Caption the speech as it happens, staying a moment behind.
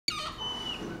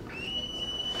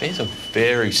There's a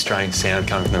very strange sound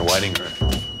coming from the waiting room.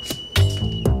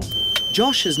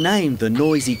 Josh has named the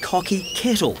noisy cocky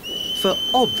Kettle for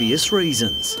obvious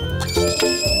reasons.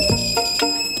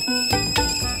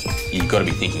 You've got to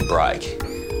be thinking break,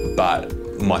 but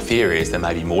my fear is there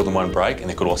may be more than one break, and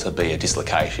there could also be a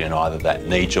dislocation in either that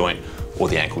knee joint or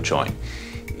the ankle joint.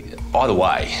 Either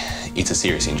way, it's a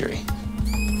serious injury.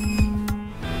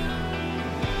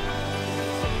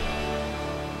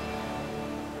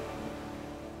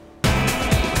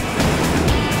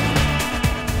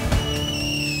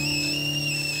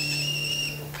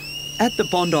 At the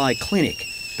Bondi Clinic,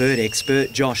 bird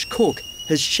expert Josh Cook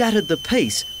has shattered the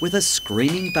peace with a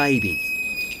screaming baby.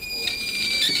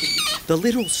 The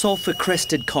little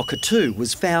sulphur-crested cockatoo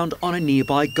was found on a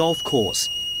nearby golf course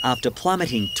after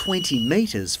plummeting 20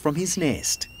 metres from his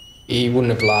nest. He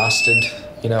wouldn't have lasted,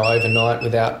 overnight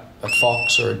without a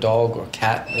fox or a dog or a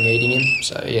cat eating him.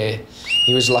 So, yeah,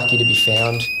 he was lucky to be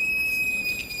found.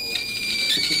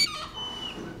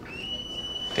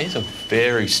 There's a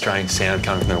very strange sound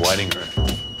coming from the waiting room.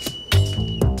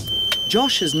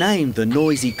 Josh has named the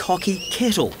noisy cocky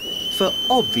Kettle for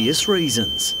obvious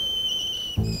reasons.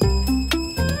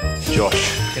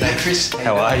 Josh. G'day, Chris.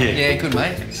 How are you? Yeah, good,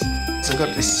 mate. So I've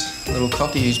got this little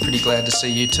cocky who's pretty glad to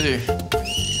see you too.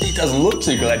 He doesn't look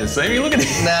too glad to see me. Look at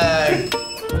him. No.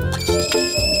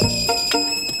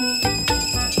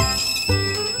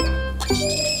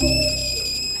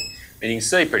 And you can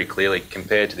see pretty clearly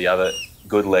compared to the other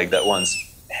good leg, that one's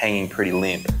hanging pretty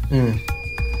limp.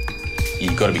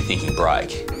 You've got to be thinking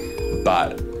break,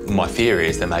 but my fear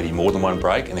is there may be more than one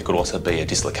break, and there could also be a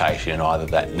dislocation in either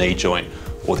that knee joint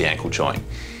or the ankle joint.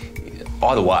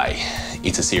 Either way,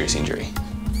 it's a serious injury.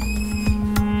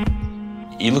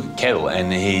 You look at Kettle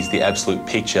and he's the absolute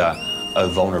picture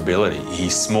of vulnerability.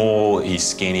 He's small, he's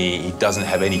skinny, he doesn't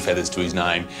have any feathers to his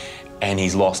name, and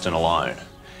he's lost and alone.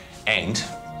 And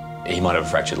he might have a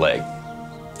fractured leg.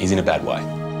 He's in a bad way.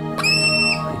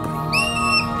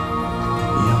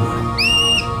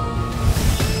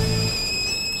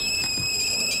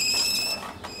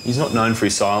 He's not known for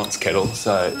his silence, Kettle,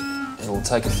 so it'll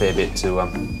take a fair bit to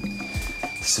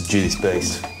subdue this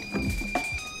beast.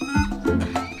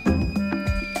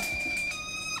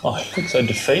 Oh, he looks so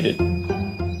defeated.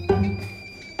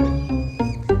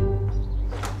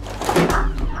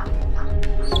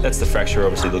 That's the fracture we're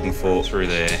obviously looking for through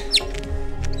there.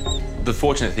 The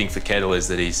fortunate thing for Kettle is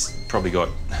that he's probably got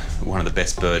one of the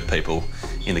best bird people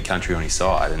in the country on his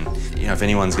side, and if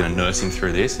anyone's going to nurse him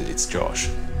through this, it's Josh.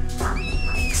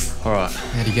 All right.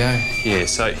 How'd he go? Yeah,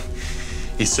 so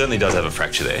he certainly does have a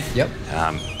fracture there. Yep.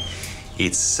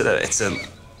 It's a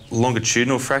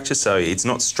longitudinal fracture, so it's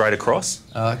not straight across.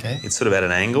 Oh, okay. It's sort of at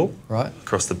an angle. Right.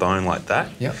 Across the bone like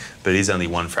that. Yep. But it is only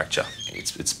one fracture.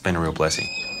 It's been a real blessing.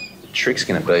 The trick's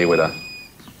going to be whether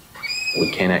we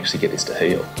can actually get this to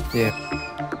heal. Yeah.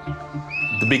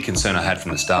 The big concern I had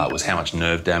from the start was how much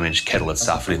nerve damage Kettle had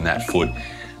suffered in that foot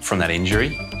from that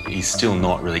injury. He's still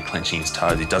not really clenching his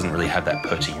toes. He doesn't really have that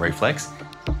perching reflex.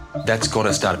 That's got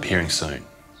to start appearing soon.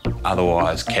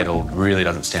 Otherwise, Kettle really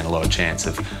doesn't stand a lot of chance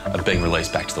of being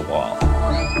released back to the wild.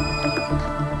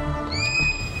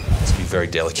 It's be very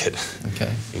delicate.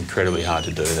 Okay. Incredibly hard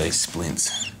to do, these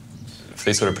splints. For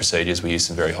these sort of procedures, we use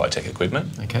some very high-tech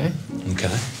equipment. Okay.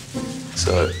 Okay.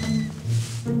 So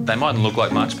they mightn't look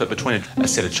like much, but between a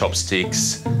set of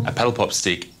chopsticks, a paddle pop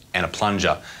stick and a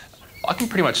plunger, I can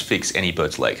pretty much fix any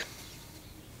bird's leg.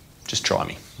 Just try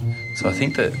me. So I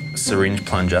think that syringe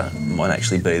plunger might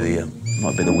actually be the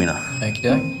winner. Okie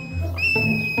doke.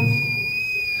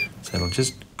 So it'll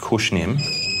just cushion him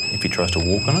if he tries to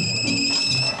walk on it.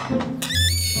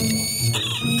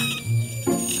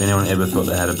 If anyone ever thought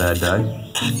they had a bad day,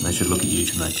 they should look at you,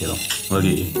 shouldn't they, Kettle? Look at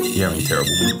you. You're having a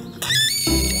terrible one.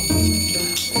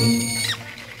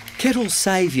 Kettle's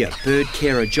saviour, bird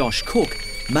carer Josh Cook,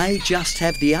 may just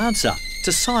have the answer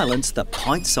to silence the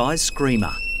pint-sized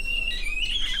screamer.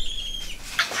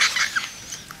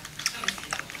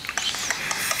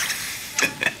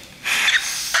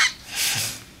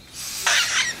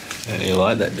 You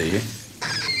like that, do you?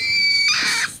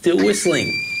 Still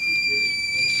whistling.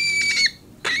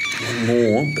 And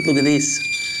more, but look at this.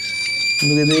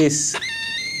 Look at this.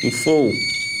 You fool.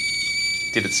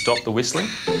 Did it stop the whistling?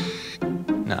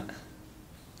 No.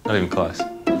 Not even close.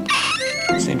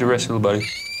 Just need to rest a little, buddy.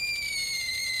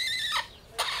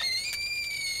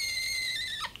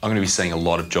 I'm going to be seeing a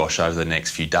lot of Josh over the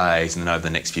next few days and then over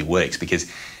the next few weeks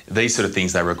because these sort of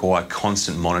things, they require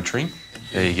constant monitoring.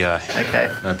 There you go. Okay.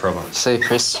 No problem. See you,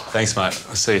 Chris. Thanks, mate.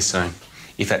 I'll see you soon.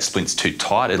 If that splint's too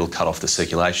tight, it'll cut off the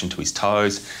circulation to his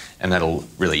toes and that'll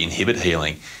really inhibit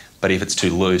healing. But if it's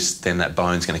too loose, then that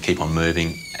bone's going to keep on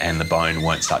moving and the bone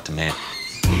won't start to mend.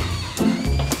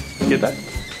 Get that?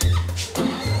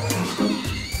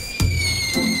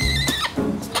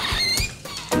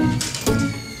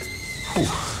 Whew.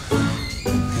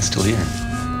 It's still here.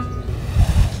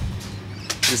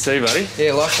 Good to see you, buddy.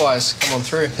 Yeah, likewise. Come on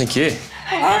through. Thank you.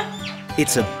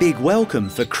 It's a big welcome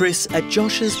for Chris at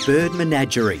Josh's bird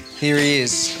menagerie. Here he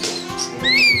is.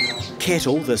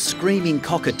 Kettle, the screaming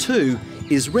cockatoo,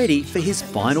 is ready for his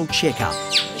final checkup.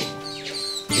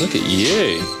 Look at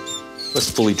you. That's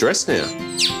fully dressed now.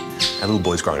 Our little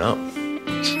boy's grown up.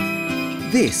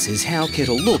 This is how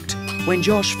Kettle looked when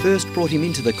Josh first brought him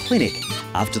into the clinic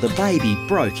after the baby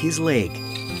broke his leg.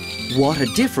 What a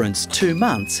difference 2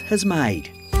 months has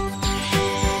made.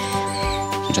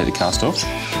 You take the cast off.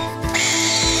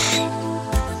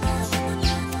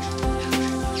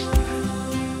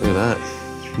 Look at that.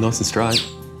 Nice and straight.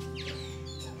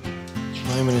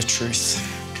 Moment of truth.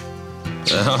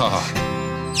 Oh,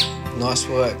 Nice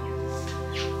work.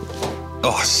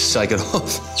 shake it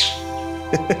off.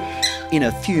 In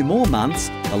a few more months,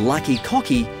 the lucky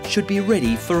cocky should be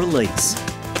ready for release.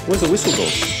 Where's the whistle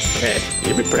gone? Yeah,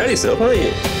 you're a bit proud of yourself, aren't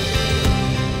you?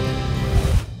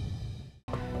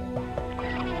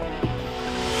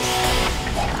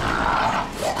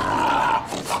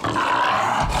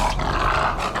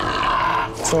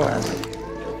 It's all right.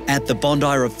 At the Bondi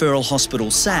Referral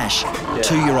Hospital sash,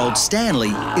 2-year-old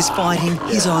Stanley is fighting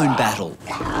his own battle.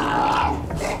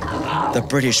 The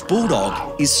British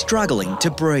bulldog is struggling to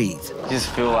breathe. You just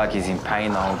feel like he's in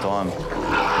pain the whole time.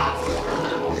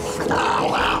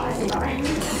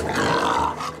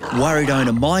 Worried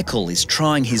owner Michael is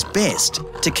trying his best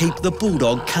to keep the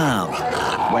bulldog calm.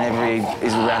 Whenever he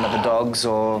is around other dogs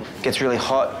or gets really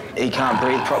hot, he can't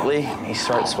breathe properly, his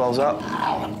throat swells up.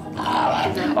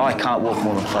 I can't walk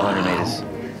more than 500 metres.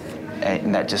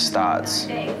 And that just starts.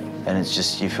 And it's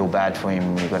just, you feel bad for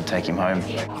him, you've got to take him home.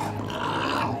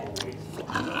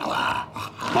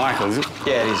 Michael, is it?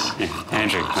 Yeah, it is. Yeah.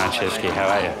 Andrew Marchesky, how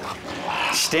are you?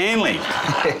 Stanley!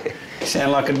 You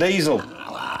sound like a diesel.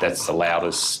 That's the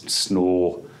loudest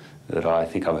snore that I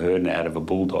think I've heard out of a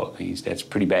bulldog. That's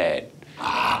pretty bad.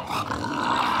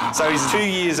 So he's 2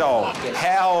 years old.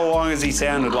 How long has he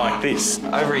sounded like this?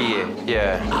 Over a year,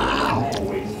 yeah.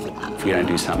 If we don't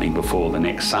do something before the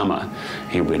next summer,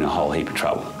 he'll be in a whole heap of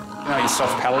trouble. You know, your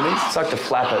soft palate is? It's like the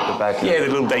flap at the back. Yeah, the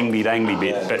little dangly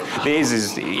bit. But theirs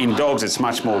is, in dogs, it's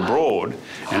much more broad.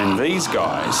 And in these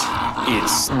guys,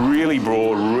 it's really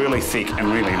broad, really thick,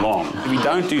 and really long. If we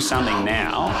don't do something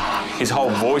now, his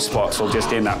whole voice box will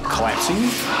just end up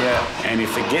collapsing. Yeah. And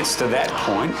if it gets to that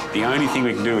point, the only thing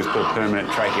we can do is put a permanent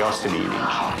tracheostomy in him.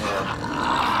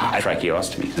 A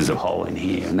tracheostomy, there's a hole in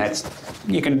here, and that's,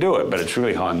 you can do it, but it's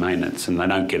really high maintenance, and they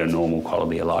don't get a normal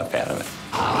quality of life out of it.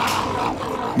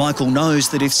 Michael knows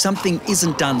that if something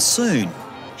isn't done soon,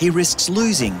 he risks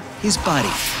losing his buddy.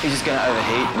 He's just going to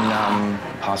overheat and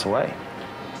pass away.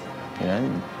 You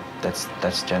know, that's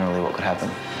generally what could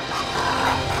happen.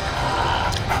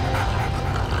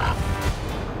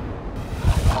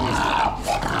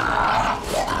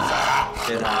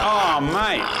 Oh,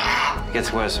 mate. It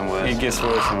gets worse and worse. It gets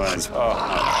worse and worse. Oh,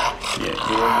 yeah.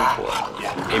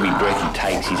 Every breath he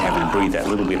takes, he's having to breathe that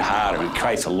little bit harder. It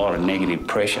creates a lot of negative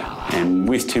pressure. And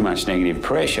with too much negative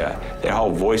pressure, their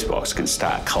whole voice box can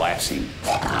start collapsing.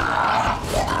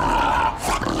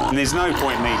 And there's no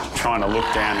point in me trying to look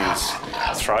down his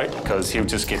throat because he'll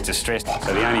just get distressed.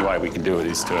 So the only way we can do it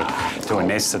is to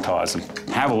anaesthetise him.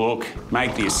 Have a look,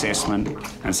 make the assessment,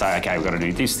 and say, OK, we've got to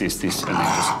do this, and then just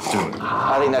do it.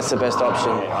 I think that's the best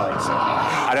option.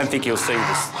 I don't think he'll see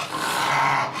this.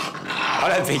 I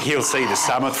don't think he'll see the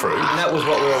summer through. And that was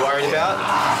what we were worried about?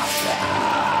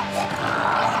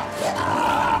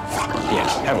 Yeah,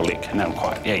 have a lick, and that'll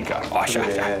quiet. Yeah, you go. Oh, sure.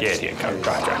 Yeah, go.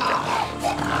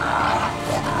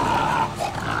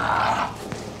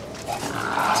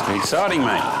 It's been exciting,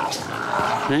 mate.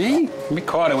 Hey? A bit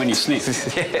quieter when you sniff.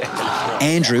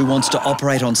 Andrew wants to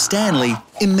operate on Stanley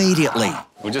immediately.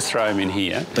 We'll just throw him in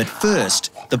here. But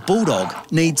first, the bulldog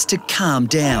needs to calm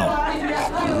down.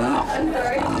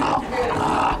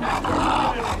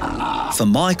 For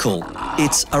Michael,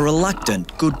 it's a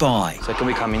reluctant goodbye. So can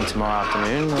we come in tomorrow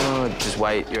afternoon or just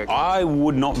wait? I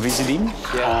would not visit him.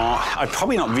 Yeah. I'd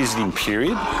probably not visit him,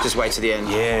 period. Just wait to the end?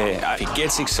 Yeah, if he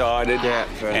gets excited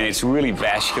and it's really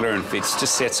vascular and it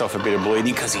just sets off a bit of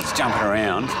bleeding because he's jumping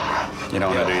around, you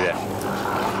don't want to do that.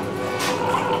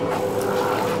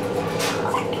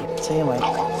 See you, mate.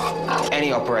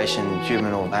 Any operation,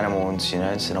 human or animal, you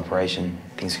know, it's an operation.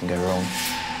 Things can go wrong.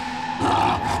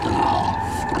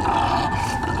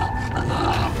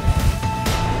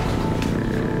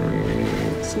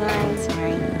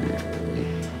 Snoring.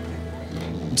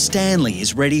 Stanley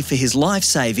is ready for his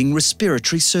life-saving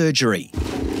respiratory surgery.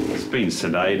 He's been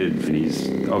sedated and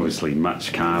he's obviously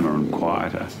much calmer and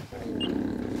quieter.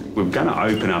 We're going to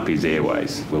open up his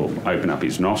airways. We'll open up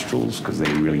his nostrils because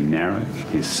they're really narrow.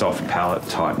 His soft palate,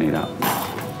 tighten it up.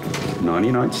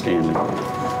 99 Stanley.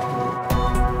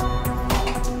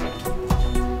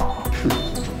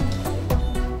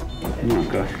 Oh,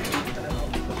 God.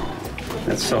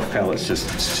 That soft palate's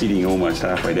just sitting almost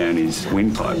halfway down his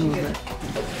windpipe.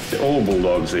 All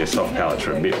bulldogs, their soft palates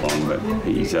are a bit long, but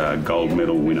he's a gold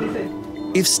medal winner.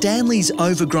 If Stanley's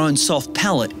overgrown soft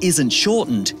palate isn't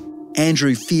shortened,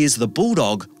 Andrew fears the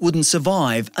bulldog wouldn't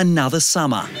survive another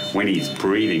summer. When he's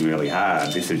breathing really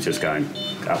hard, this is just going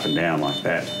up and down like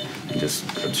that and just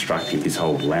obstructing his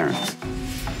whole larynx.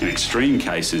 In extreme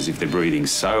cases, if they're breathing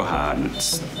so hard and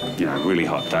it's, you know, a really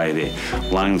hot day, their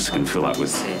lungs can fill up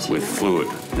with fluid,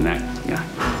 and that, you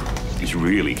know, is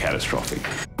really catastrophic.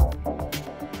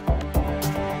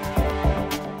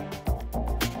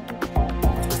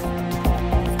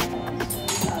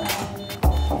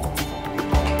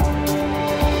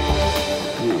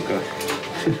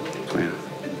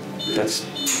 That's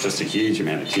just a huge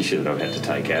amount of tissue that I've had to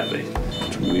take out there.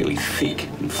 It's really thick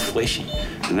and fleshy,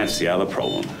 and that's the other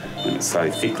problem. When it's so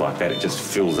thick like that, it just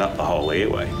fills up the whole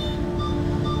airway.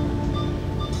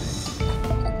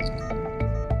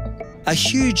 A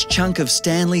huge chunk of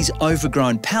Stanley's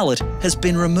overgrown palate has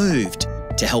been removed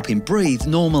to help him breathe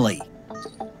normally.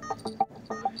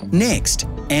 Next,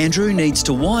 Andrew needs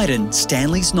to widen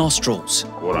Stanley's nostrils.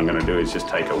 What I'm going to do is just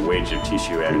take a wedge of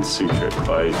tissue out and suture it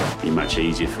closed. It'll be much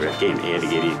easier for, again, air to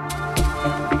get in.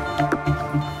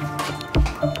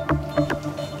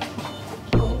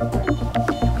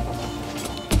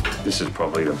 This is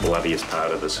probably the bloodiest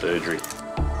part of the surgery.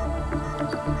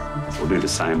 We'll do the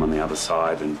same on the other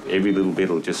side, and every little bit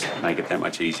will just make it that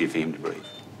much easier for him to breathe.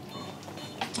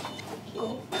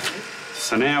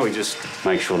 So now we just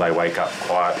make sure they wake up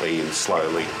quietly and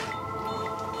slowly.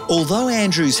 Although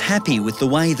Andrew's happy with the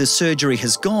way the surgery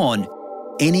has gone,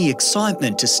 any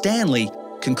excitement to Stanley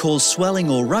can cause swelling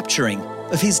or rupturing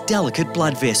of his delicate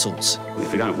blood vessels.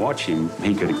 If we don't watch him,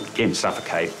 he could again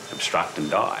suffocate, obstruct and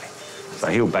die. So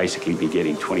he'll basically be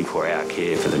getting 24-hour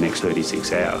care for the next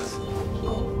 36 hours.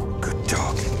 Good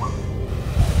dog.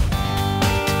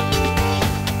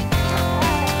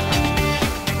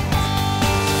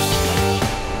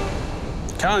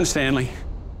 Come on, Stanley.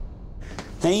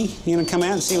 Hey, you gonna come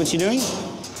out and see what you're doing?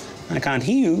 I can't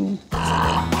hear you.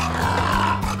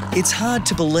 It's hard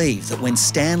to believe that when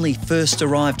Stanley first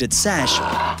arrived at SASH,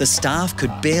 the staff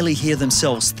could barely hear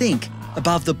themselves think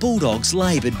above the bulldog's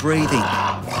laboured breathing.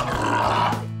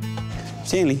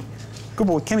 Stanley, good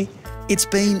boy, come here. It's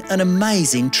been an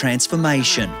amazing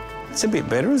transformation. It's a bit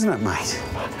better, isn't it, mate?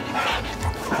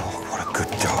 Oh, what a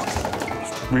good dog.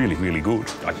 Really, really good.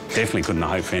 I definitely couldn't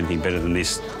have hoped for anything better than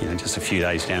this, you know, just a few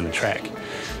days down the track.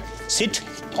 Sit.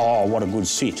 Oh, what a good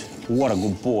sit. What a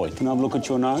good boy. Can I have a look at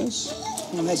your nose?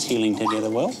 Well, that's healing together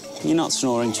well. You're not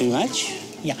snoring too much.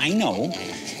 Yeah, I know.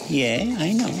 Yeah,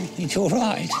 I know. It's all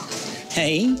right.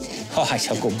 Hey? Oh, that's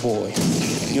a good boy.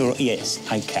 Yes,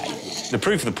 OK. The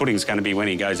proof of the pudding is going to be when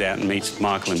he goes out and meets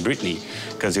Michael and Brittany,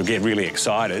 because he'll get really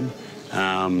excited.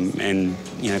 And,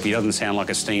 you know, if he doesn't sound like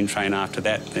a steam train after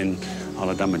that, then I'll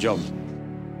have done my job.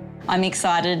 I'm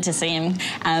excited to see him,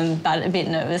 but a bit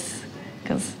nervous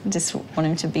because I just want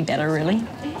him to be better, really.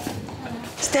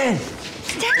 Stan!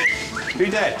 Stanley!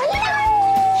 Who's that?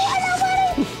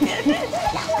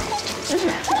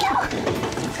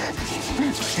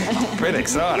 Pretty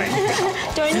exciting.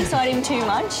 Don't excite him too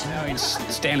much. No,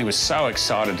 Stanley was so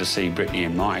excited to see Brittany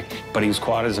and Mike, but he was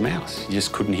quiet as a mouse. You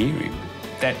just couldn't hear him.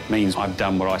 That means I've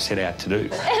done what I set out to do.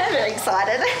 I'm very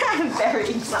excited. I'm very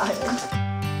excited.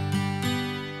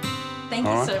 Thank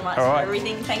you so much for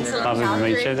everything. Thanks a lot. Lovely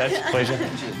to meet you. That's a pleasure.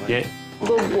 Yeah.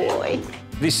 Good boy.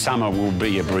 This summer will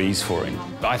be a breeze for him.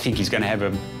 I think he's going to have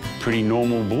a pretty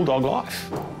normal bulldog life.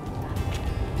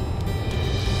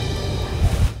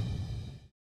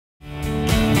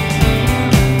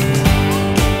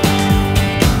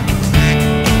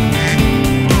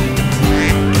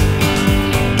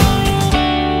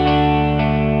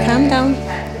 Calm down,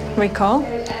 Rico.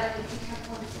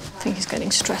 I think he's getting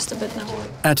stressed a bit now.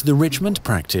 At the Richmond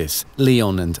practice,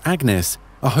 Leon and Agnes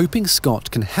are hoping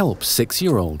Scott can help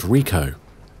 6-year-old Rico.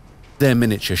 Their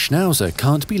miniature schnauzer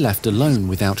can't be left alone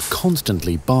without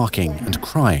constantly barking and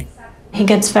crying. He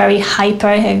gets very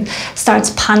hyper, he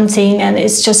starts panting, and it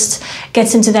just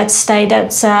gets into that state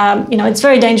that's, it's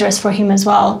very dangerous for him as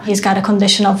well. He's got a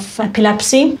condition of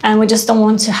epilepsy, and we just don't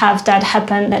want to have that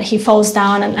happen, that he falls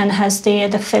down and has the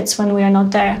fits when we are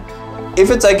not there. If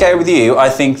it's okay with you, I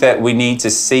think that we need to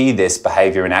see this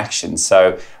behaviour in action.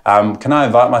 So, can I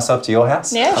invite myself to your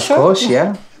house? Yeah, sure. Of course,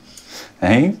 yeah.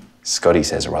 Hey, Scotty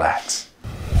says relax.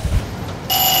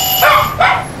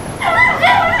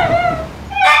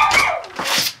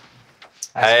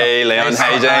 Hey, Leon.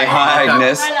 Hey, Jay. Hi,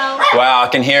 Agnes. Hello. Wow, I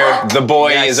can hear the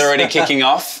boy is already kicking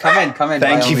off. Come in.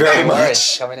 Thank you very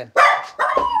much. Come in.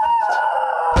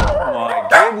 Oh my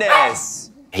goodness.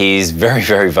 He's very,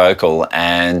 very vocal,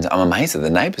 and I'm amazed that the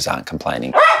neighbours aren't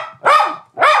complaining.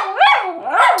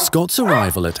 Scott's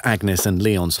arrival at Agnes and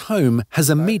Leon's home has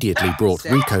immediately brought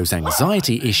Rico's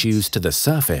anxiety issues to the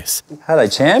surface. Hello,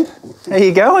 champ. How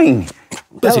you going?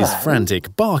 But his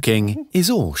frantic barking is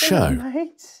all show.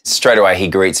 Straight away, he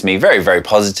greets me very, very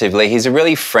positively. He's a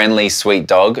really friendly, sweet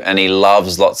dog, and he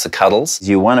loves lots of cuddles.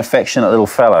 You're one affectionate little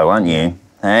fellow, aren't you?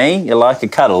 Hey, you like a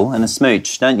cuddle and a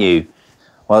smooch, don't you?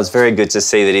 Well, it's very good to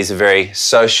see that he's a very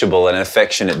sociable and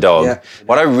affectionate dog. Yeah.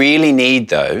 What I really need,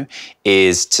 though,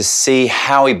 is to see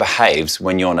how he behaves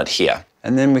when you're not here.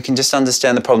 And then we can just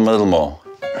understand the problem a little more.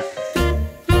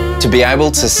 To be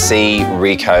able to see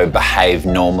Rico behave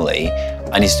normally,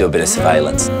 I need to do a bit of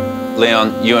surveillance.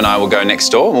 Leon, you and I will go next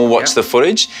door and we'll watch the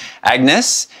footage.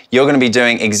 Agnes, you're going to be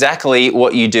doing exactly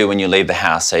what you do when you leave the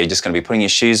house. So you're just going to be putting your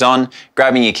shoes on,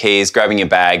 grabbing your keys, grabbing your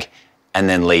bag, and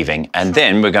then leaving. And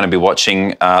then we're going to be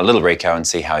watching little Rico and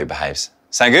see how he behaves.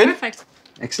 Sound good? Perfect.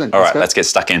 Excellent. All right, let's get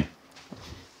stuck in.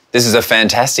 This is a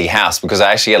fantastic house because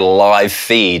I actually get a live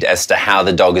feed as to how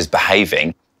the dog is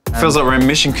behaving. Feels like we're in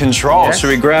mission control. Yes. Should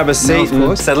we grab a seat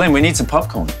and settle in? We need some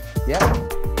popcorn. Yeah.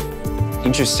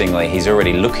 Interestingly, he's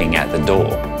already looking at the door.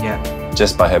 Yeah.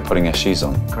 Just by her putting her shoes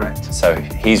on. Correct. So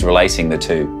he's relating the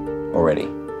two already.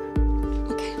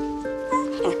 Okay.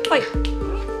 Wait.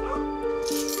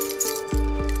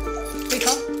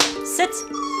 Rico, sit.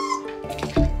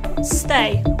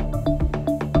 Stay.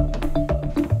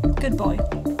 Good boy.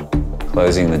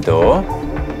 Closing the door.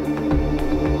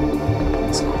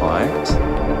 It's quiet.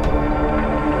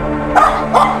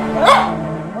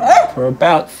 For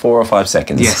about 4 or 5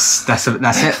 seconds. Yes, that's it.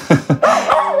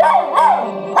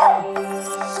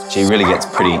 He really gets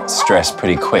pretty stressed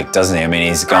pretty quick, doesn't he? I mean,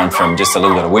 he's gone from just a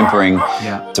little bit of whimpering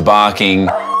to barking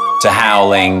to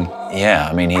howling. Yeah,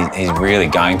 I mean, he's really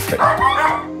going for it.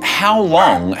 How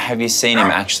long have you seen him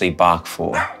actually bark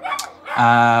for?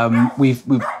 We've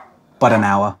about an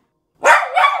hour.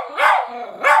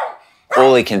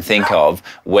 All he can think of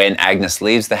when Agnes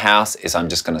leaves the house is, I'm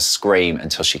just going to scream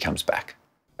until she comes back.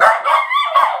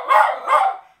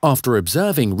 After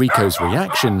observing Rico's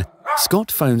reaction,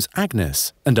 Scott phones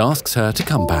Agnes and asks her to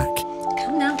come back.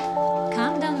 Calm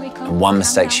down, Rico. One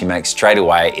mistake she makes straight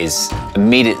away is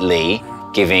immediately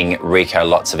giving Rico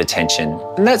lots of attention.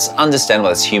 And that's understandable,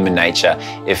 that's human nature.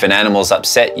 If an animal's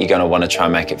upset, you're going to want to try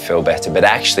and make it feel better. But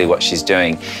actually what she's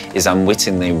doing is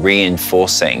unwittingly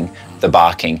reinforcing the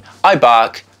barking. I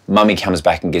bark, Mummy comes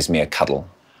back and gives me a cuddle.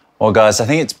 Well, guys, I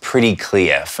think it's pretty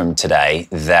clear from today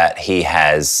that he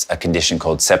has a condition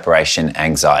called separation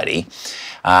anxiety.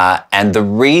 And the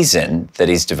reason that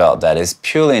he's developed that is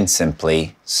purely and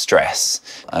simply stress.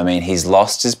 I mean, he's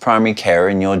lost his primary carer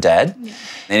in your dad,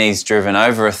 and he's driven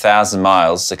over 1,000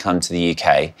 miles to come to the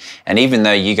UK. And even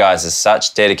though you guys are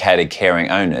such dedicated, caring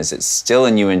owners, it's still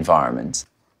a new environment.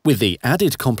 With the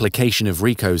added complication of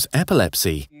Rico's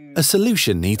epilepsy, a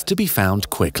solution needs to be found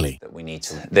quickly.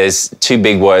 There's 2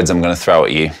 big words I'm going to throw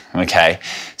at you, okay?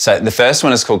 So the first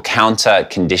one is called counter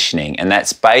conditioning, and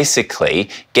that's basically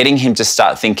getting him to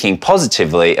start thinking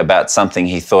positively about something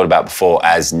he thought about before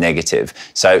as negative.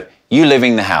 So you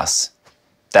leaving the house,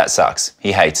 that sucks.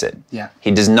 He hates it. Yeah. He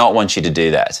does not want you to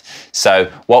do that. So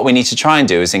what we need to try and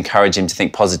do is encourage him to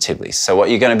think positively. So what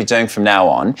you're going to be doing from now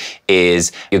on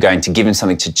is you're going to give him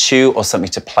something to chew or something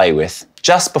to play with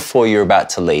just before you're about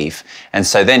to leave. And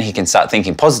so then he can start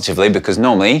thinking positively, because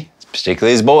normally,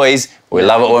 particularly as boys, we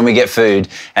love it when we get food,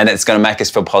 and it's going to make us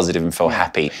feel positive and feel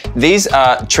happy. These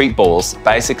are treat balls.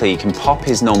 Basically, you can pop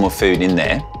his normal food in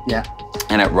there. Yeah.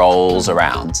 And it rolls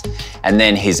around. And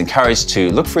then he's encouraged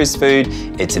to look for his food.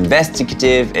 It's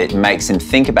investigative. It makes him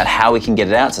think about how he can get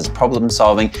it out. So it's problem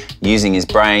solving, using his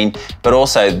brain. But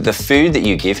also the food that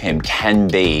you give him can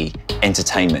be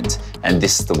entertainment. And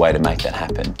this is the way to make that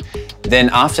happen. Then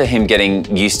after him getting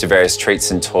used to various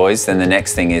treats and toys, then the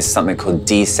next thing is something called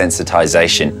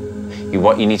desensitization.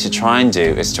 What you need to try and do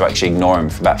is to actually ignore him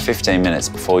for about 15 minutes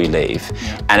before you leave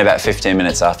and about 15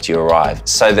 minutes after you arrive,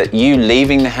 so that you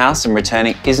leaving the house and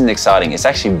returning isn't exciting. It's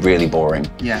actually really boring.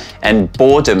 Yeah. And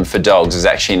boredom for dogs is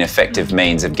actually an effective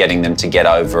means of getting them to get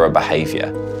over a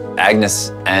behaviour.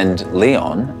 Agnes and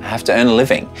Leon have to earn a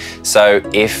living. So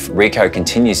if Rico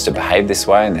continues to behave this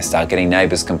way and they start getting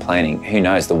neighbours complaining, who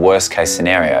knows, the worst case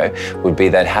scenario would be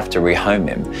they'd have to rehome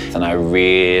him. And I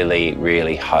really,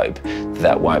 really hope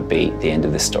that won't be the end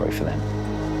of this story for them.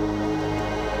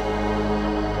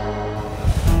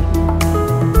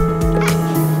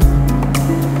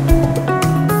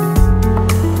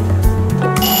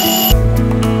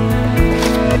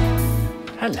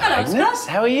 Hello, Agnes.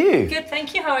 How are you? Good,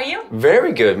 thank you. How are you?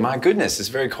 Very good. My goodness, it's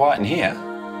very quiet in here.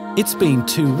 It's been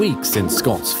 2 weeks since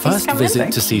Scott's first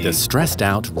visit to see the stressed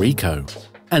out Rico,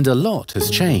 and a lot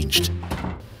has changed.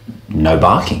 No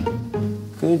barking.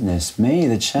 Goodness me,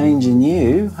 the change in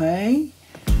you, hey?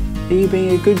 Are you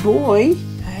being a good boy,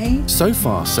 hey? So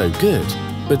far, so good,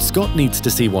 but Scott needs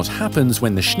to see what happens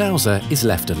when the schnauzer is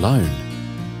left alone.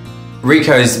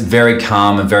 Rico's very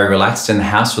calm and very relaxed in the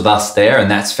house with us there, and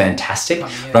that's fantastic.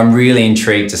 But I'm really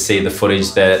intrigued to see the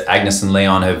footage that Agnes and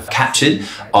Leon have captured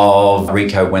of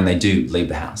Rico when they do leave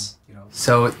the house.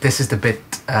 So this is the bit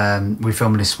we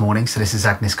filmed this morning. So this is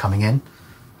Agnes coming in.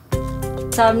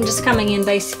 So I'm just coming in,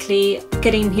 basically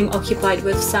getting him occupied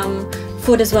with some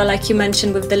food as well, like you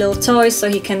mentioned, with the little toys, so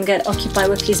he can get occupied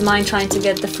with his mind trying to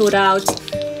get the food out.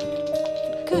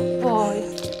 Good boy.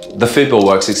 The food ball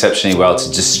works exceptionally well to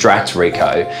distract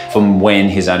Rico from when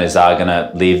his owners are going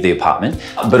to leave the apartment,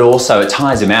 but also it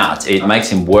tires him out. It makes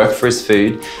him work for his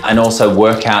food and also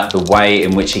work out the way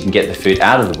in which he can get the food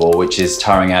out of the ball, which is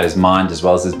tiring out his mind as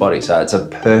well as his body. So it's a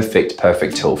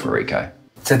perfect tool for Rico.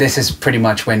 So this is pretty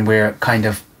much when we're kind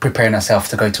of preparing ourselves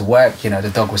to go to work. You know,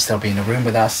 the dog will still be in the room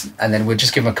with us, and then we'll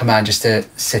just give him a command just to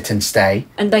sit and stay.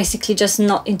 And basically just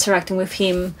not interacting with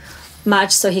him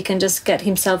much, so he can just get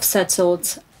himself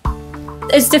settled.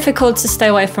 It's difficult to stay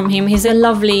away from him. He's a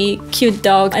lovely, cute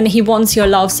dog, and he wants your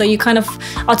love, so you kind of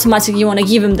automatically want to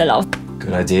give him the love.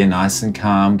 Good idea, nice and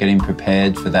calm, getting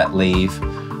prepared for that leave.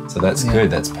 So that's good,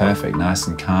 that's perfect, nice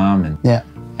and calm,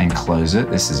 and close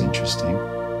it. This is interesting.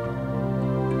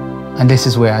 And this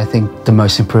is where I think the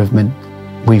most improvement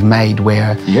we've made,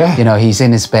 where, you know, he's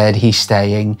in his bed, he's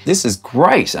staying. This is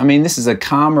great. I mean, this is a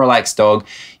calm, relaxed dog.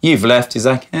 You've left, he's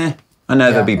like, I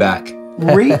know they'll be back.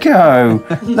 Rico,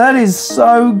 that is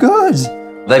so good.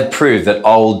 They've proved that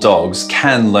old dogs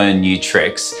can learn new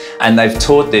tricks, and they've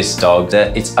taught this dog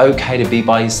that it's okay to be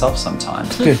by yourself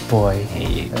sometimes. Good boy. Here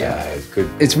you go, good.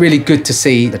 It's really good to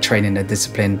see the training and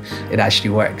discipline, it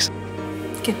actually works.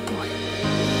 Good boy.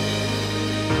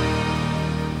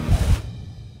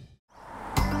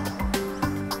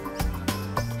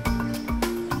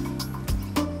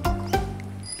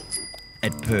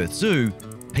 At Perth Zoo,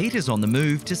 Peter's on the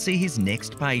move to see his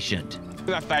next patient.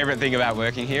 My favourite thing about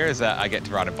working here is that I get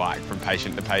to ride a bike from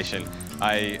patient to patient.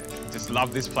 I just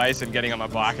love this place, and getting on my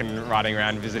bike and riding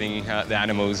around visiting the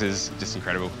animals is just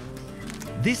incredible.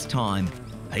 This time,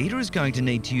 Peter is going to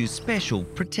need to use special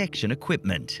protection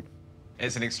equipment.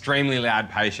 It's an extremely loud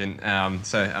patient,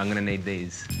 so I'm going to need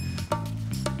these.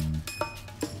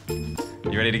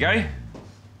 You ready to go?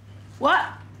 What?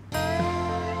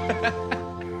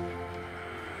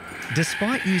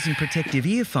 Despite using protective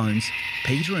earphones,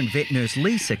 Peter and vet nurse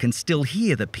Lisa can still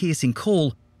hear the piercing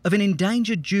call of an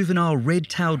endangered juvenile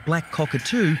red-tailed black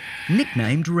cockatoo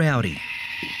nicknamed Rowdy.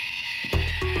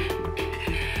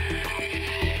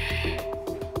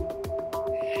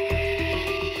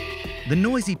 The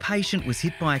noisy patient was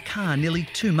hit by a car nearly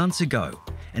 2 months ago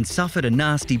and suffered a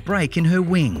nasty break in her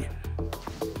wing.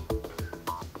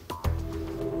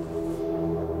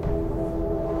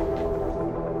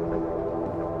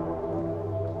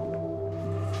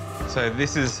 So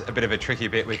this is a bit of a tricky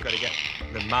bit. We've got to get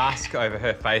the mask over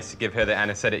her face to give her the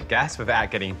anaesthetic gas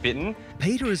without getting bitten.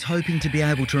 Peter is hoping to be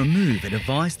able to remove a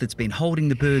device that's been holding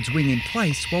the bird's wing in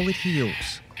place while it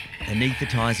heals.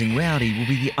 Anaesthetising Rowdy will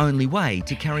be the only way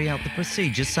to carry out the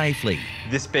procedure safely.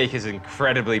 This beak is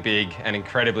incredibly big and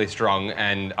incredibly strong,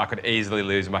 and I could easily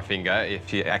lose my finger if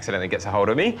she accidentally gets a hold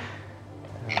of me.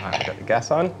 Right, I've got the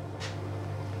gas on.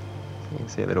 You can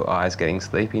see her little eyes getting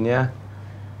sleepy now.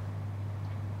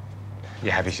 You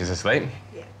happy she's asleep?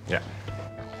 Yeah.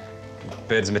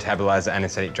 Birds metabolise the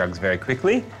anaesthetic drugs very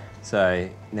quickly. So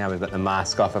now we've got the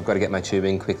mask off, I've got to get my tube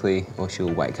in quickly or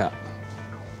she'll wake up.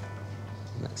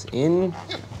 That's in.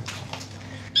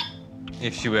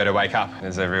 If she were to wake up,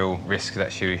 there's a real risk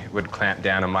that she would clamp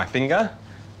down on my finger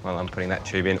while I'm putting that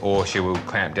tube in, or she will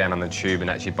clamp down on the tube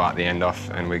and actually bite the end off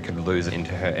and we could lose it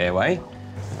into her airway.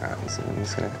 All right, so I'm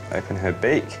just going to open her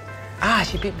beak. Ah,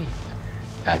 she bit me.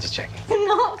 Just checking.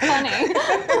 Not funny.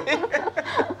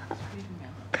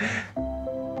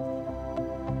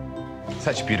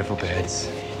 Such beautiful birds.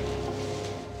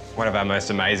 One of our most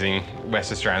amazing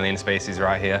West Australian species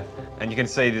right here. And you can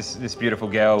see this beautiful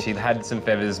girl. She had some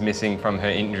feathers missing from her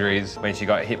injuries when she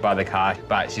got hit by the car,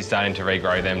 but she's starting to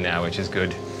regrow them now, which is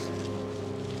good.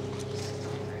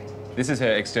 This is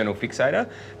her external fixator.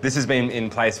 This has been in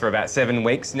place for about 7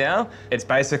 weeks now. It's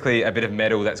basically a bit of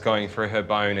metal that's going through her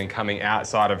bone and coming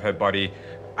outside of her body,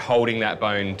 holding that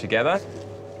bone together.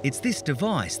 It's this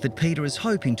device that Peter is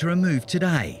hoping to remove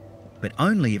today, but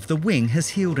only if the wing has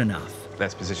healed enough.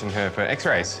 Let's position her for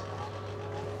x-rays.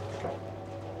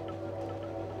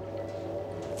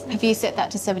 Have you set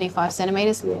that to 75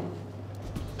 centimetres? Yeah.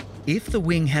 If the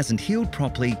wing hasn't healed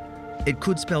properly, it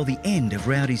could spell the end of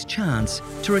Rowdy's chance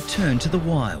to return to the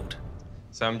wild.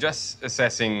 So I'm just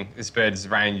assessing this bird's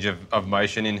range of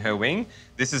motion in her wing.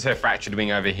 This is her fractured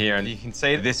wing over here, and you can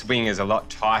see this wing is a lot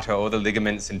tighter. All the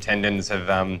ligaments and tendons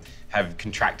have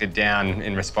contracted down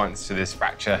in response to this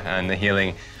fracture and the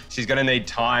healing. She's going to need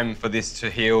time for this to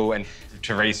heal and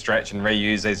to re-stretch and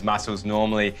reuse these muscles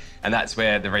normally, and that's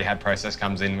where the rehab process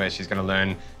comes in, where she's going to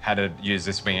learn how to use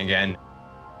this wing again.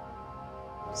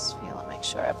 Just feel it, make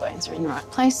sure our bones are in the right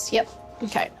place. Yep,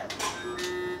 okay.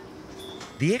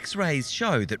 The x-rays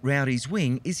show that Rowdy's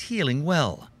wing is healing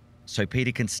well, so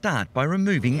Peter can start by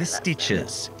removing the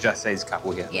stitches. Just these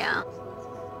couple here. Yeah.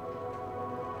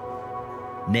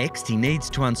 Next, he needs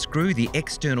to unscrew the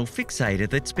external fixator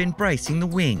that's been bracing the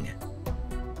wing.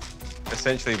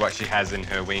 Essentially what she has in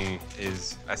her wing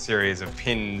is a series of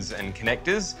pins and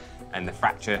connectors, and the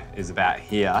fracture is about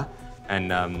here,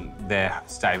 and they're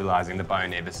stabilising the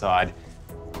bone either side.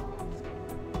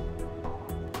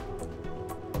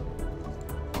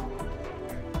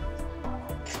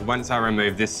 Once I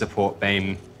remove this support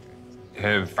beam,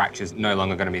 her fracture's no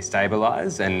longer going to be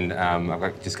stabilised, and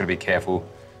I've just got to be careful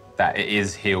that it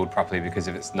is healed properly, because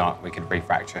if it's not, we could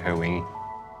refracture her wing.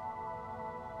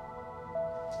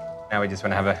 Now we just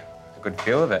want to have a good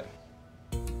feel of it.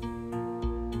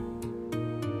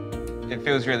 It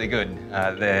feels really good.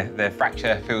 The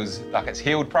fracture feels like it's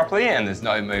healed properly and there's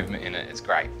no movement in it. It's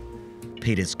great.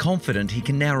 Peter's confident he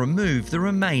can now remove the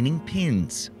remaining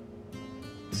pins.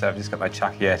 So I've just got my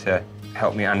chuck here to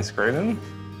help me unscrew them.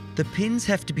 The pins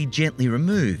have to be gently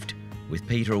removed, with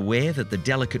Peter aware that the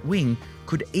delicate wing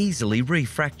could easily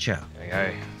refracture. There we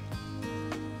go.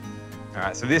 All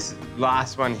right, so this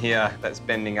last one here that's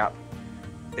bending up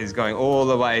is going all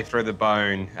the way through the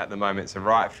bone at the moment, so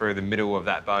right through the middle of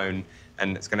that bone,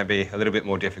 and it's going to be a little bit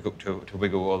more difficult to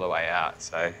wiggle all the way out,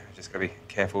 so I've just got to be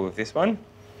careful with this one.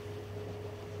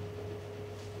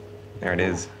 There it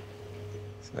is.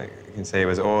 So you can see it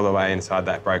was all the way inside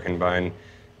that broken bone.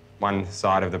 One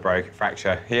side of the broken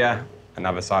fracture here,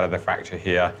 another side of the fracture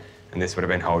here, and this would have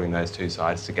been holding those two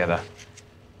sides together.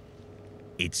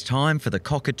 It's time for the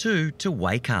cockatoo to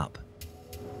wake up.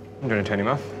 I'm going to turn him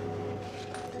off.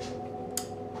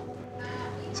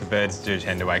 So birds do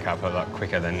tend to wake up a lot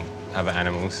quicker than other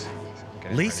animals.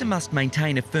 Lisa must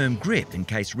maintain a firm grip in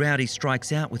case Rowdy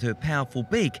strikes out with her powerful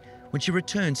beak when she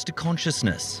returns to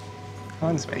consciousness. Come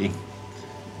on, sweetie.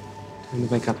 Time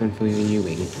to wake up and feel your new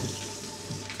wing.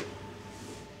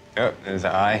 Oh, there's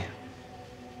the eye.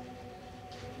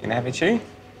 You gonna have a chew?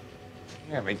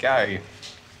 There we go.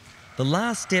 The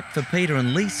last step for Peter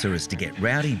and Lisa is to get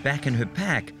Rowdy back in her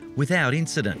pack without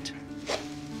incident.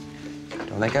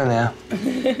 Don't let go now.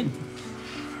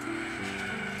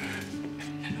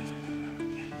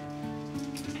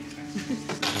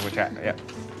 Watch out, yep.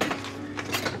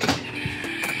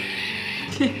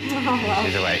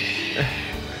 She's awake.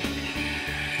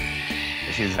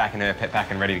 She's back in her pet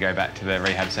pack and ready to go back to the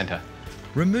rehab centre.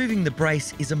 Removing the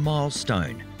brace is a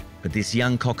milestone, but this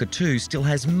young cockatoo still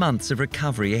has months of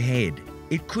recovery ahead.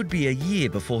 It could be a year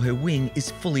before her wing is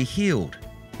fully healed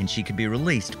and she could be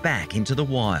released back into the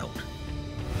wild.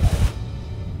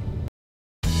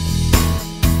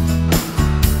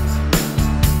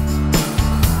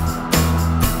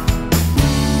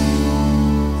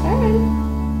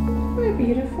 We're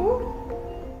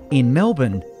beautiful. In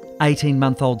Melbourne,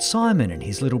 18-month-old Simon and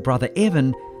his little brother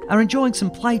Evan are enjoying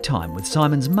some playtime with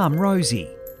Simon's mum Rosie.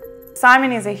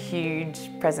 Simon is a huge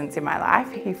presence in my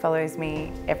life. He follows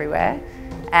me everywhere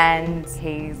and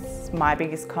he's my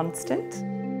biggest constant.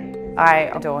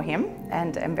 I adore him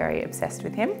and am very obsessed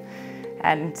with him,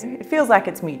 and it feels like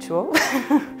it's mutual.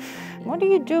 What are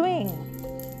you doing?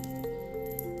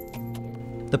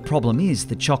 The problem is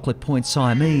the chocolate point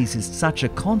Siamese is such a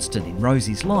constant in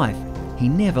Rosie's life, he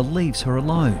never leaves her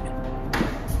alone.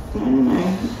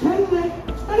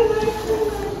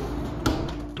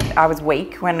 I was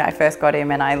weak when I first got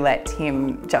him, and I let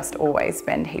him just always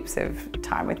spend heaps of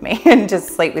time with me and just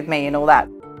sleep with me and all that.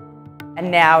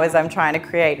 And now, as I'm trying to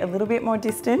create a little bit more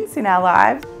distance in our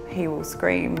lives, he will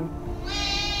scream,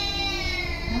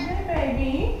 "Hi,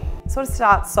 baby." Sort of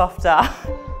starts softer.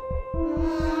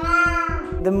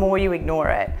 The more you ignore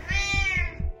it,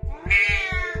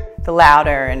 the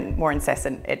louder and more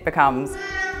incessant it becomes.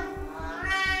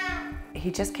 He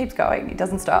just keeps going, he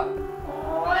doesn't stop.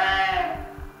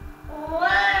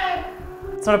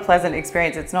 It's not a pleasant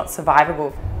experience, it's not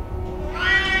survivable.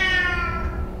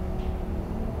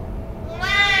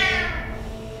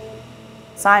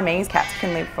 Siamese cats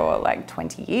can live for like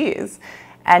 20 years,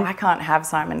 and I can't have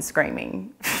Simon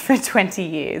screaming for 20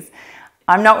 years.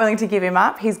 I'm not willing to give him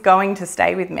up, he's going to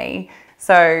stay with me,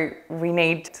 so we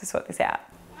need to sort this out.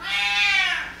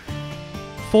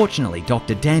 Fortunately,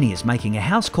 Dr. Danny is making a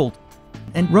house call,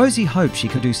 and Rosie hopes she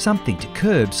can do something to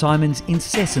curb Simon's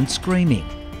incessant screaming.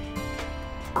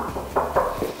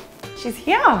 She's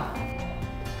here.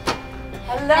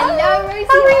 Hello. Hello, Rosie.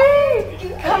 How are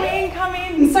you? Come in, come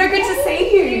in. So good to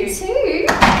see you. You too.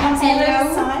 Come say hello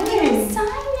to Simon. Hello,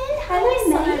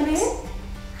 Simon. Hello, mate. Simon.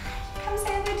 Come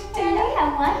say hello to Daddy. Hello, how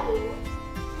are you?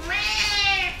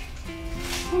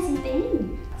 How's he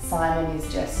been? Simon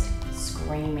is just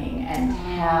screaming and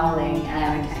howling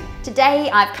and... Today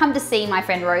I've come to see my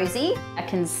friend Rosie. I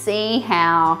can see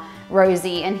how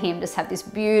Rosie and him just have this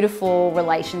beautiful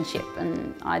relationship,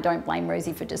 and I don't blame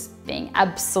Rosie for just being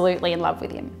absolutely in love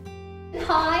with him.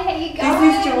 Hi, how you going?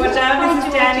 This is Georgia, this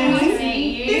is Danny. Nice to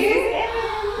meet you.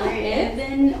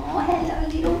 Evan. Oh, hello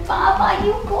little Baba,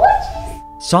 you're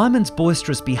gorgeous. Simon's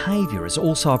boisterous behaviour is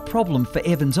also a problem for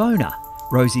Evan's owner,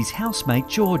 Rosie's housemate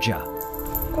Georgia.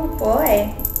 Good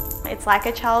boy. It's like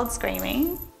a child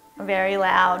screaming. Very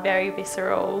loud, very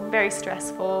visceral, very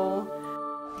stressful.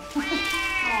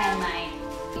 Oh mate,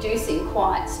 you do seem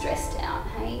quite stressed out,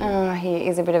 hey? Oh, he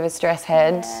is a bit of a stress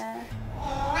head.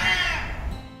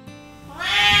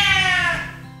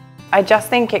 I just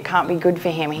think it can't be good for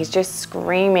him. He's just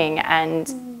screaming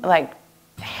and like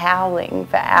howling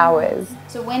for hours.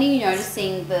 So when are you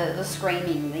noticing the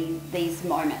screaming, these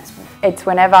moments? It's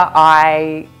whenever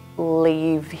I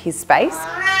leave his space.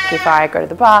 If I go to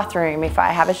the bathroom, if I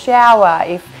have a shower,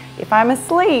 if I'm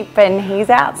asleep and he's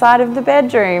outside of the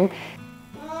bedroom.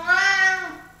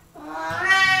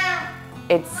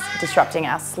 It's disrupting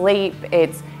our sleep,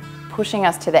 it's pushing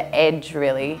us to the edge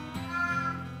really.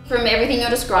 From everything you're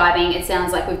describing, it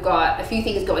sounds like we've got a few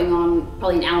things going on,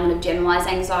 probably an element of generalised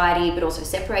anxiety, but also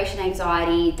separation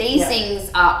anxiety. These things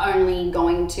are only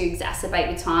going to exacerbate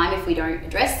with time if we don't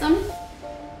address them.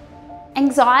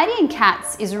 Anxiety in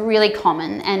cats is really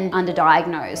common and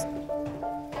underdiagnosed.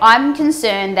 I'm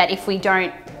concerned that if we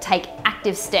don't take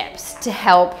active steps to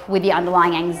help with the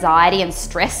underlying anxiety and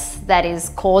stress that is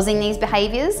causing these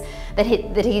behaviours, that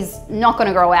he's not going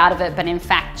to grow out of it, but in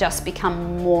fact just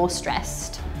become more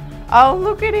stressed. Oh,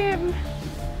 look at him.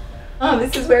 Oh,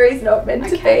 this is where he's not meant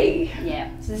to be. Yeah,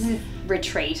 so this is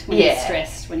retreat when he's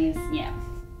stressed, when he's,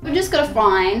 We've just got to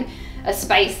find a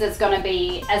space that's going to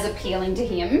be as appealing to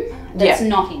him that's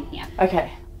not in here.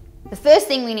 Okay. The first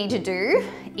thing we need to do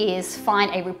is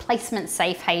find a replacement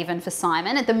safe haven for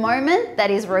Simon. At the moment, that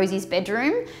is Rosie's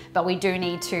bedroom, but we do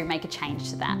need to make a change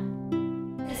to that.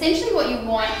 Essentially what you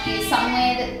want is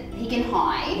somewhere that he can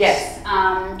hide. Yes.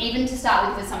 Even to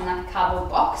start with something like a cardboard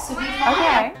box would be fine.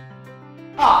 Okay.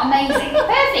 Oh, amazing.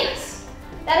 Perfect.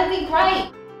 That'll be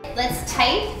great. Let's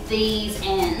tape these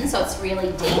ends so it's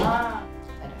really deep.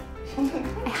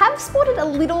 I have spotted a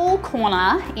little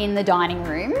corner in the dining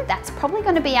room. That's probably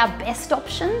going to be our best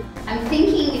option. I'm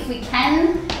thinking if we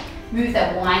can move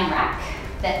the wine rack,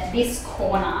 that this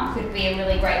corner could be a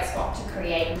really great spot to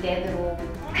create their little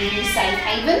new safe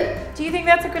haven. Do you think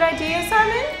that's a good idea,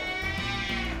 Simon?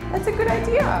 That's a good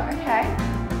idea, okay.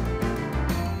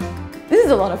 This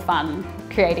is a lot of fun,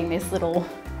 creating this little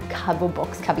cardboard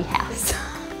box cubby house.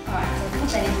 All right, so put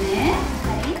that in there.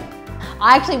 Okay.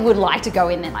 I actually would like to go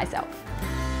in there myself.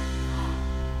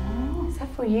 Oh, is that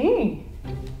for you?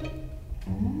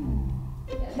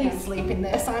 Please sleep in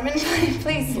there, Simon.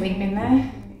 Please sleep in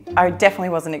there. I definitely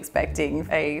wasn't expecting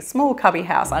a small cubby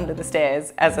house under the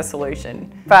stairs as a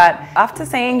solution. But after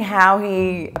seeing how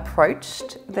he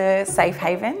approached the safe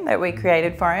haven that we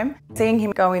created for him, seeing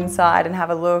him go inside and have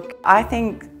a look, I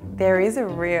think there is a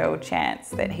real chance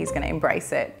that he's going to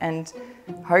embrace it, and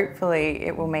hopefully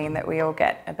it will mean that we all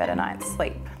get a better night's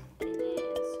sleep.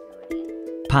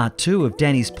 Part 2 of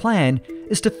Danny's plan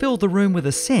is to fill the room with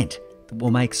a scent that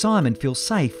will make Simon feel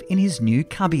safe in his new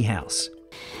cubby house.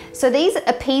 So these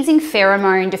appeasing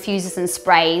pheromone diffusers and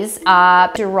sprays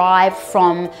are derived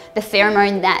from the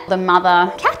pheromone that the mother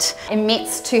cat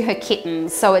emits to her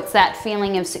kittens. So it's that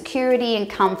feeling of security and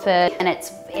comfort, and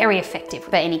it's very effective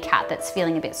for any cat that's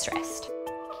feeling a bit stressed.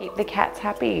 Keep the cats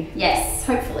happy. Yes,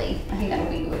 hopefully. I think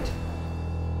that'll be good.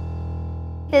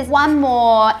 There's one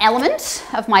more element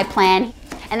of my plan,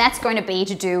 and that's going to be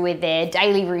to do with their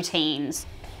daily routines.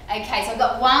 Okay, so I've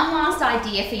got one last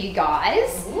idea for you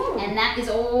guys, and that is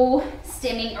all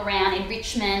stemming around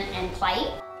enrichment and play.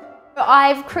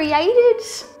 I've created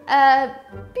a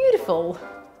beautiful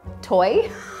toy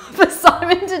for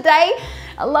Simon today,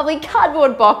 a lovely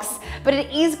cardboard box, but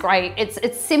it is great.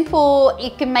 It's simple,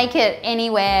 you can make it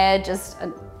anywhere, just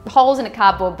holes in a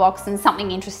cardboard box and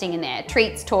something interesting in there,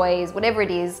 treats, toys, whatever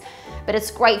it is, but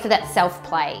it's great for that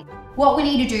self-play. What we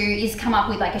need to do is come up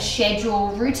with like a schedule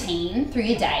routine through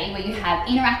your day where you have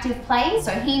interactive play,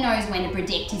 so he knows when to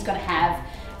predict he's got to have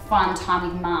fun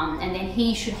time with mum, and then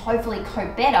he should hopefully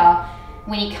cope better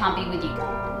when he can't be with you.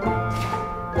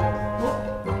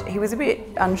 He was a bit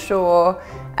unsure,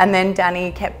 and then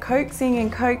Danny kept coaxing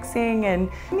and coaxing, and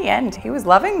in the end he was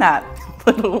loving that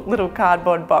little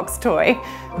cardboard box toy.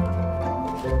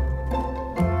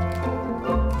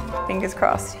 Fingers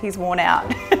crossed he's worn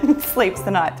out and sleeps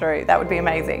the night through. That would be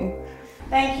amazing.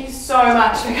 Thank you so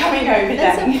much for coming over,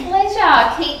 Danny. It's a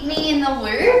pleasure. Keep me in the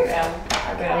loop.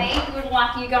 I will. Okay, good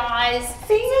luck, you guys.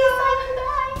 See you.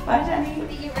 Bye. Bye,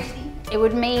 Danny. It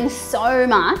would mean so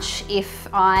much if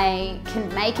I can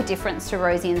make a difference to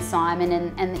Rosie and Simon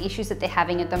and the issues that they're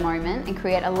having at the moment and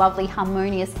create a lovely,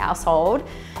 harmonious household.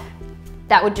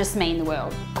 That would just mean the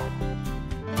world.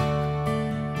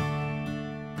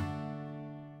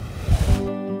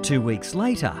 Two weeks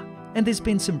later, and there's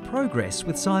been some progress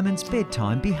with Simon's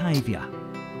bedtime behaviour.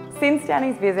 Since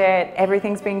Danny's visit,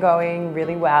 everything's been going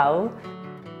really well.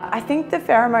 I think the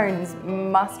pheromones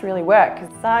must really work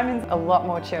because Simon's a lot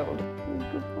more chilled.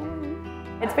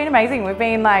 It's been amazing. We've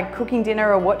been like cooking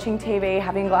dinner or watching TV,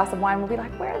 having a glass of wine. We'll be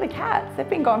like, where are the cats? They've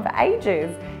been gone for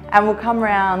ages. And we'll come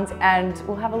round and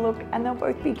we'll have a look and they'll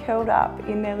both be curled up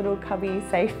in their little cubby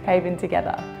safe haven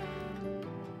together.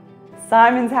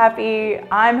 Simon's happy,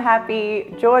 I'm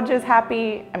happy, George is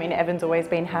happy. I mean, Evan's always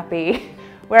been happy.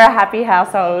 We're a happy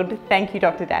household. Thank you,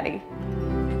 Dr. Danny.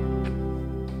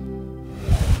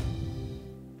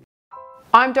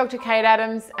 I'm Dr. Kate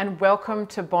Adams and welcome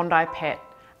to Bondi Pet,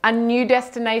 a new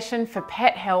destination for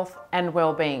pet health and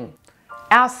well-being.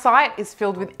 Our site is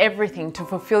filled with everything to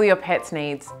fulfill your pet's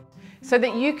needs so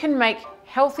that you can make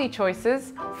healthy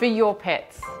choices for your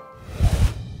pets.